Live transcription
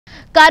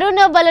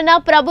Corona వలన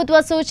ప్రభుత్వ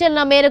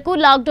సూచనల మేరకు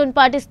లాక్డౌన్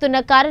పాటిస్తున్న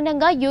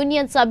కారణంగా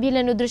యూనియన్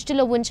సభ్యులను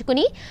దృష్టిలో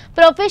ఉంచుకుని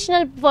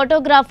ప్రొఫెషనల్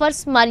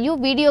ఫోటోగ్రాఫర్స్ మరియు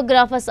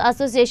వీడియోగ్రాఫర్స్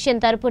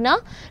అసోసియేషన్ తరపున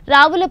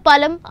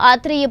రావులపాలెం,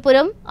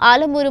 ఆత్రేయపురం,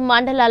 ఆలమూరు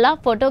మండలాల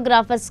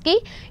ఫోటోగ్రాఫర్స్ కి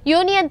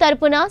యూనియన్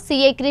తరపున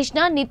సిఐ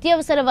కృష్ణ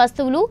నిత్యావసర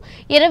వస్తువులు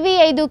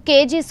 25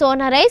 కేజీ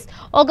సోనా రైస్,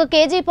 1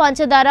 కేజీ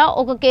పంచదార,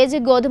 1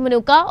 కేజీ గోధుమ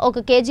నూక,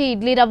 1 కేజీ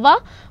ఇడ్లీ రవ్వ,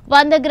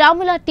 100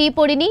 గ్రాముల టీ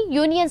పొడిని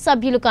యూనియన్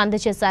సభ్యులకు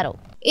అందజేశారు.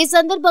 ఈ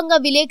సందర్భంగా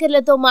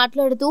విలేకరులతో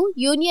మాట్లాడుతూ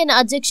యూనియన్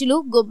అధ్యక్షులు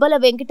గుబ్బల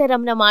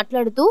వెంకటరమణ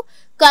మాట్లాడుతూ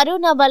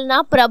కరోనా వలన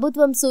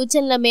ప్రభుత్వం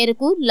సూచనల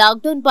మేరకు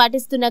లాక్డౌన్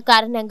పాటిస్తున్న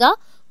కారణంగా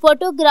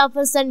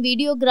ఫోటోగ్రాఫర్స్ అండ్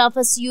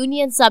వీడియోగ్రాఫర్స్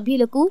యూనియన్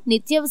సభ్యులకు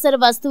నిత్యావసర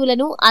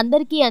వస్తువులను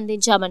అందరికీ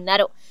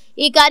అందించామన్నారు.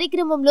 ఈ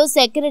కార్యక్రమంలో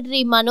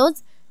secretary Manoj,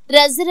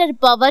 treasurer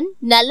Pawan,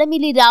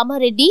 Nallamilli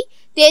Ramareddy,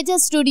 Teja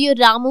studio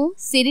రాము,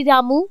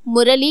 సిరిరాము,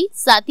 మురళి,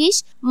 సతీష్,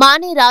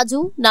 మానే రాజు,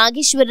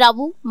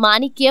 నాగేశ్వరరావు,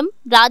 మాణిక్యం,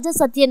 రాజా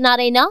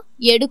సత్యనారాయణ,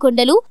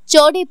 ఏడుకొండలు,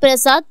 చోడే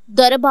ప్రసాద్,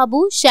 దొరబాబు,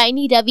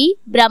 షైనీ రవి,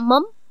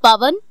 బ్రహ్మం,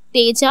 పవన్,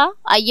 తేజ,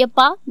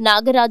 అయ్యప్ప,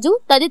 నాగరాజు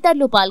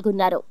తదితరులు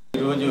పాల్గొన్నారు.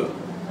 ఈరోజు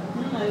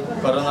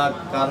కరోనా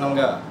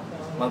కారణంగా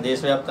మన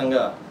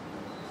దేశవ్యాప్తంగా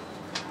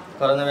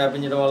కరోనా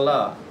వ్యాపించడం వల్ల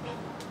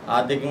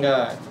ఆర్థికంగా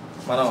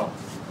మనం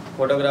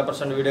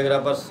ఫోటోగ్రాఫర్స్ అండ్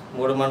వీడియోగ్రాఫర్స్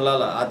 3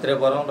 మండలాల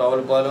ఆత్రేయపురం,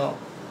 రావులపాలెం,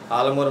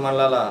 ఆలమూరు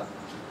మండలాల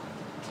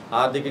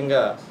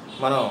ఆర్థికంగా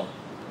మనం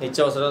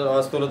నిత్యావసర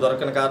వస్తువులు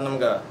దొరకని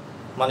కారణంగా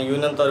మన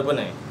యూనియన్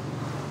తరపున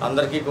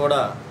అందరికీ కూడా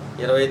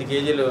 25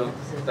 కేజీలు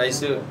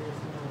రైస్,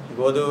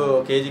 1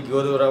 కేజీ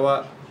గోధుమ రవ్వ,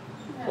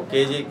 1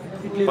 కేజీ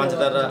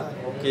పంచదార,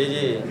 1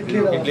 కేజీ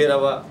ఇడ్లీ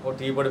రవ్వ, 1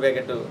 టీ పొడి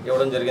ప్యాకెట్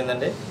ఇవ్వడం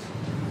జరిగిందండి.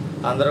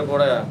 అందరూ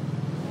కూడా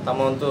తమ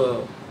వంతు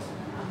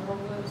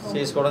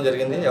చేసుకోవడం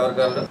జరిగింది.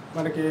 ఎవరికాళ్ళు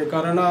మనకి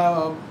కరోనా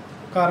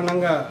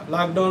కారణంగా,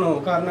 లాక్డౌన్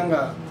కారణంగా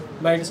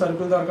బయట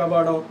సరుకులు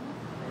దొరకపోవడం,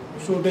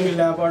 షూటింగ్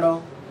లేకపోవడం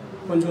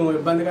కొంచెం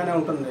ఇబ్బందిగానే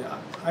ఉంటుంది.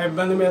 ఆ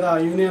ఇబ్బంది మీద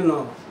యూనియన్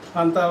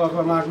అంతా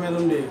ఒక మాట మీద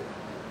ఉండి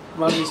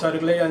మాకు ఈ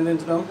సరుకులు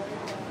అందించడం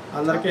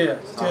అందరికీ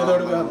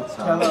చేదోడుగా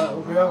చాలా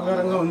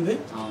ఉపయోగకరంగా ఉంది.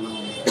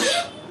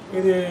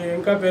 ఇది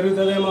ఇంకా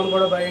పెరుగుతుందేమో అని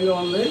కూడా భయంగా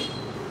ఉంది.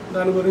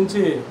 దాని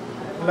గురించి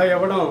ఇలా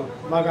ఇవ్వడం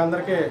మాకు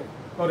అందరికీ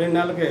 2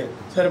 నెలలకి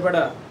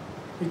సరిపడా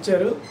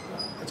ఇచ్చారు.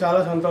 చాలా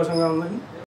సంతోషంగా ఉందండి.